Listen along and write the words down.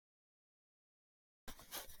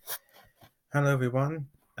Hello everyone,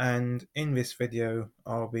 and in this video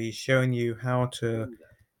I'll be showing you how to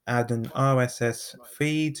add an RSS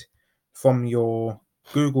feed from your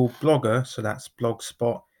Google Blogger, so that's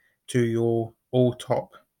Blogspot, to your all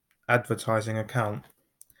top advertising account.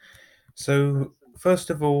 So first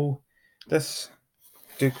of all, let's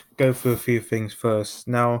go through a few things first.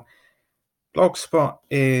 Now, Blogspot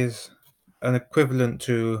is an equivalent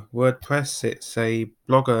to WordPress. It's a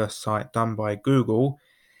blogger site done by Google.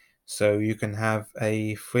 So you can have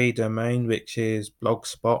a free domain, which is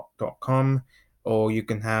blogspot.com, or you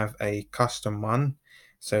can have a custom one.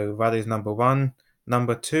 So that is number one.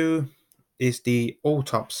 Number two is the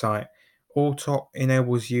Alltop site. Alltop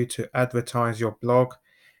enables you to advertise your blog,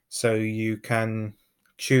 so you can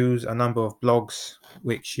choose a number of blogs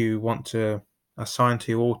which you want to assign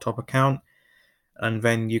to your Alltop account, and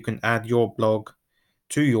then you can add your blog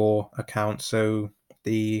to your account, so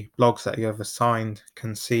the blogs that you have assigned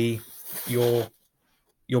can see your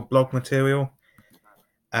blog material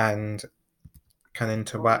and can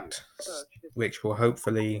interact, which will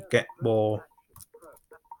hopefully get more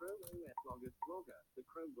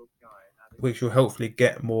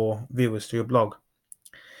viewers to your blog.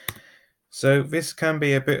 So this can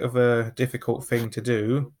be a bit of a difficult thing to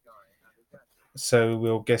do, so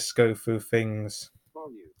we'll just go through things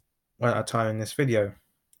one at a time in this video.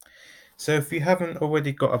 So if you haven't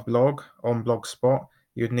already got a blog on Blogspot,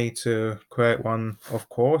 you'd need to create one, of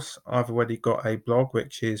course. I've already got a blog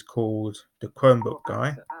which is called The Chromebook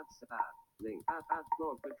Guy.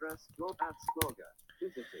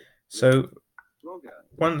 So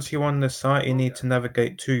once you're on the site, you need to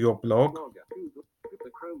navigate to your blog,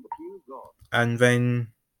 and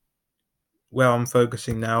then where I'm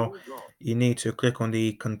focusing now, you need to click on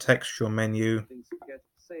the contextual menu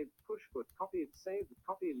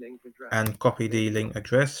and copy the link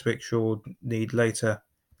address, which you'll need later.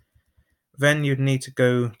 Then you'd need to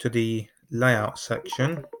go to the layout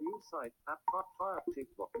section,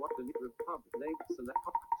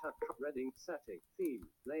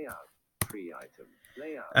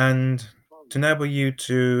 and to enable you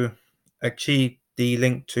to achieve the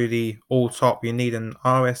link to the all top, you need an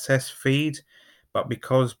RSS feed, but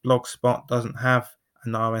because Blogspot doesn't have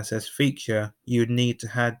an RSS feature, you'd need to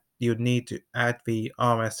add the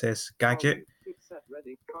RSS gadget.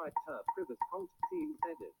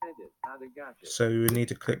 So you need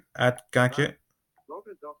to click add gadget.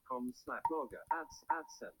 Blogger.com/blogger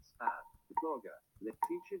AdSense add blogger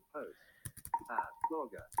featured post add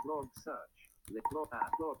blogger blog search blog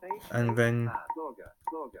add blog page, and then blogger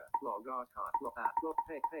blog archive blog add blog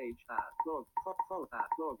page add blog follow add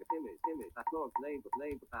blogger image add blog label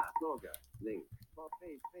add blogger link blog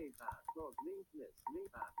page add blog link list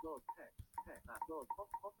add blog text add blog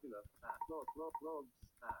popular add blog blogs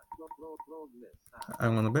add blog list add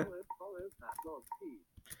hang on a bit. Add blog feed.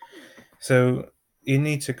 So you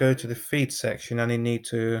need to go to the feed section and you need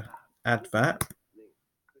to add that.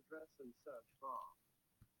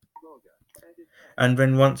 And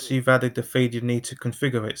then once you've added the feed, you need to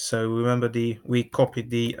configure it. So remember, we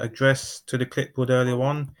copied the address to the clipboard earlier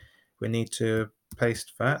on. We need to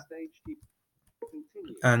paste that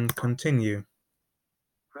and continue.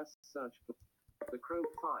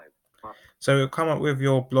 So you'll come up with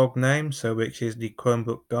your blog name, so which is the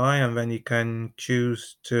Chromebook Guy, and then you can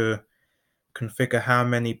choose to configure how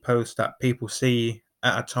many posts that people see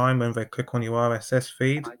at a time when they click on your RSS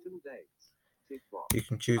feed. You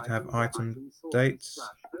can choose to have item dates.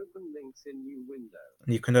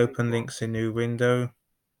 You can open links in new window.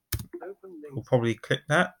 We'll probably click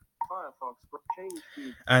that.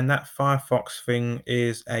 And that Firefox thing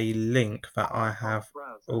is a link that I have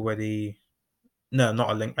already, no, not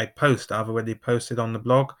a link, a post that I've already posted on the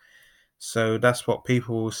blog. So that's what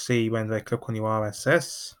people will see when they click on your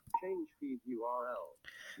RSS.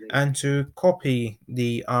 And to copy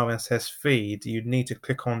the RSS feed, you'd need to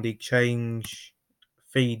click on the change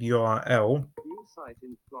feed URL.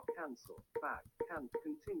 Cancel back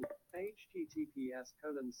continue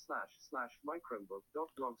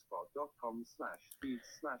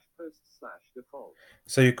https://microbook.blogspot.com/feed/post/default.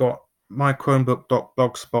 So you've got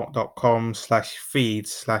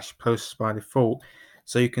mychromebook.blogspot.com/feed/posts by default.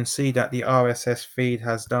 So you can see that the RSS feed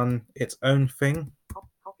has done its own thing.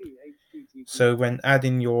 So when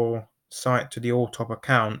adding your site to the all-top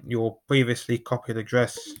account, your previously copied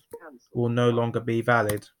address will no longer be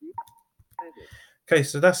valid. Okay,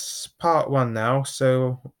 so that's part one now.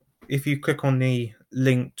 So if you click on the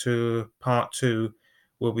link to part two,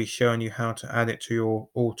 we'll be showing you how to add it to your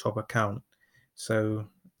all-top account. So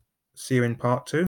see you in part two.